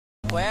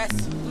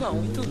Conhece?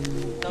 Não, e tu?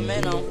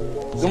 Também não.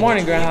 Good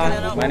morning,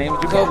 Grandma. My name is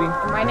Jacoby.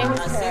 My name is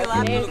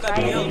Kara. Today is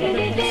Friday.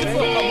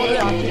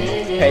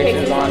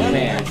 Pacers on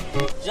demand.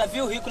 Já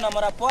viu rico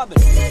namorar pobre?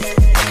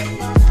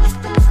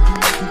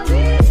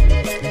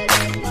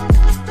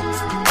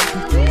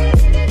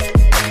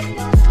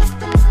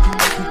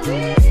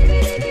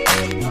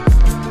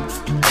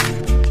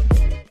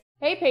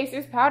 Hey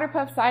Pacers, Powder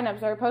Puff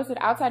signups are posted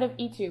outside of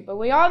E2, but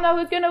we all know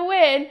who's going to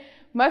win.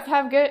 Must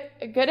have good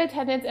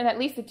attendance and at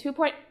least a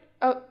 2.0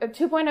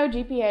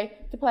 GPA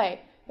to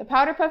play. The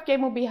Powder Puff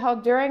game will be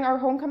held during our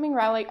homecoming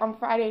rally on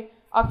Friday,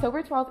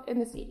 October 12th in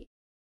the city.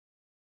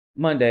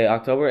 Monday,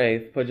 October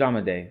 8th,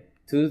 Pajama Day.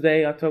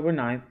 Tuesday, October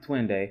 9th,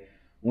 Twin Day.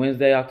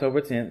 Wednesday,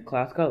 October 10th,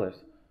 Class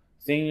Colors.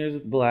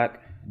 Seniors black,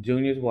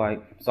 juniors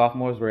white,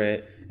 sophomores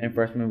red, and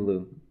freshmen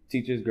blue.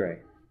 Teachers gray.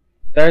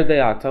 Thursday,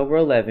 October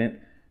 11th,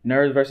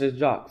 Nerds vs.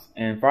 Jocks.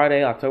 And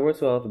Friday, October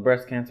 12th,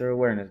 Breast Cancer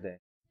Awareness Day.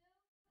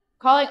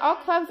 Calling all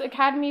clubs,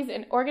 academies,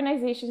 and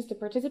organizations to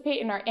participate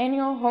in our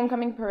annual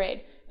Homecoming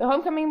Parade. The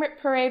Homecoming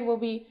Parade will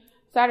be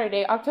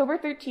Saturday, October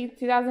 13th,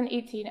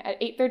 2018 at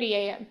 8:30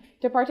 a.m.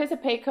 To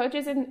participate,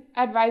 coaches and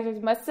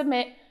advisors must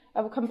submit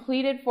a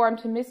completed form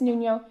to Ms.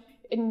 Nuno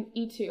in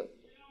E2.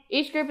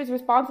 Each group is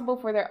responsible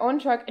for their own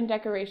truck and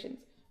decorations.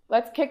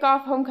 Let's kick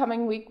off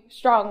Homecoming Week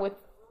strong with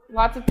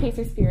lots of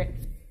Pacer spirit.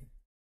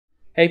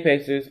 Hey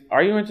Pacers,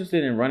 are you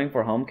interested in running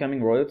for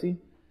homecoming royalty?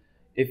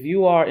 If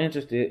you are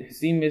interested,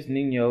 see Ms.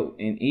 Nino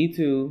in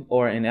E2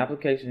 or in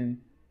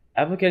application.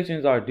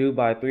 Applications are due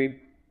by 3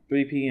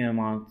 p.m.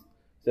 on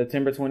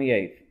September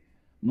 28th.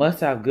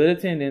 Must have good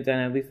attendance and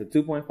at least a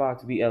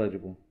 2.5 to be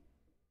eligible.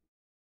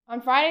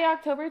 On Friday,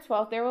 October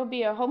 12th, there will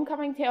be a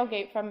homecoming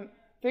tailgate from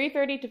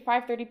 3:30 to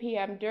 5:30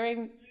 p.m.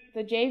 during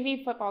the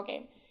JV football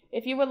game.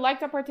 If you would like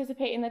to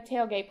participate in the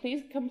tailgate,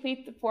 please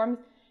complete the forms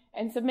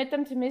and submit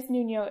them to Ms.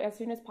 Nuno as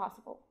soon as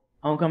possible.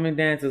 Homecoming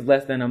dance is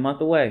less than a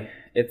month away.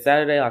 It's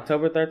Saturday,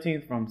 October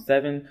 13th from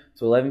 7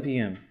 to 11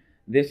 p.m.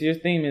 This year's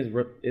theme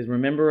is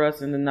Remember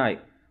Us in the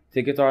Night.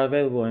 Tickets are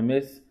available in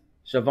Miss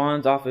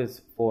Siobhan's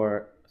office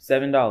for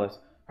 $7.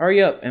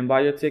 Hurry up and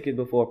buy your ticket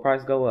before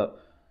prices go up.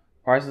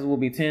 Prices will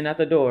be $10 at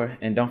the door,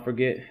 and don't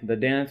forget, the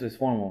dance is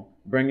formal.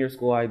 Bring your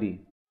school ID.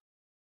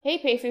 Hey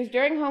Pacers,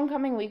 during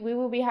Homecoming Week, we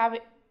will be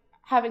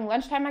having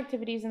lunchtime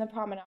activities in the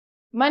promenade.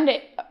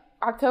 Monday,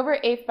 October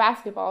 8th,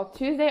 basketball.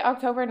 Tuesday,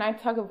 October 9th,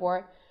 tug of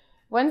war.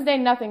 Wednesday,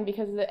 nothing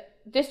because of the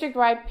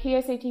district-wide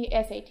PSAT,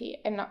 SAT.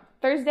 And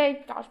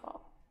Thursday, dodgeball.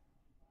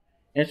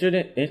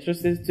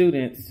 Interested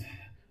students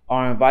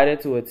are invited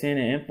to attend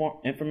an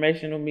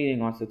informational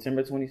meeting on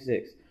September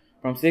 26th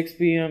from 6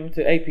 p.m.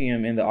 to 8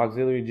 p.m. in the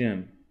auxiliary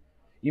gym.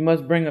 You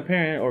must bring a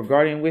parent or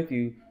guardian with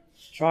you.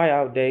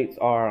 Tryout dates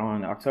are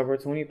on October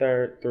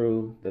 23rd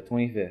through the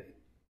 25th.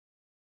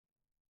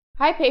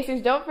 Hi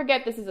Pacers, don't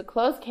forget this is a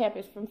closed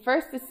campus from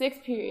 1st to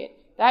 6th period.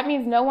 That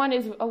means no one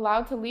is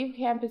allowed to leave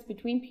campus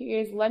between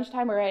periods,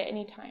 lunchtime, or at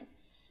any time.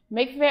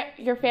 Make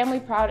your family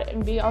proud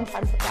and be on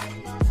time for class.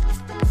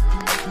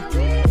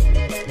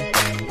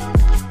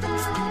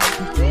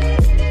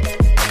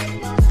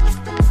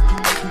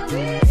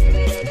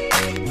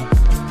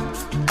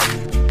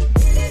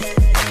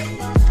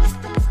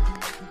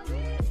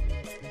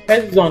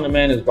 Pacers on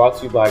Demand is brought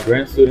to you by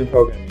Grant Student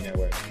Programming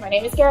Network. My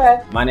name is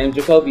Kara. My name is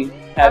Jacoby.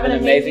 Have an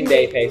amazing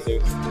day,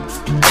 Pacers.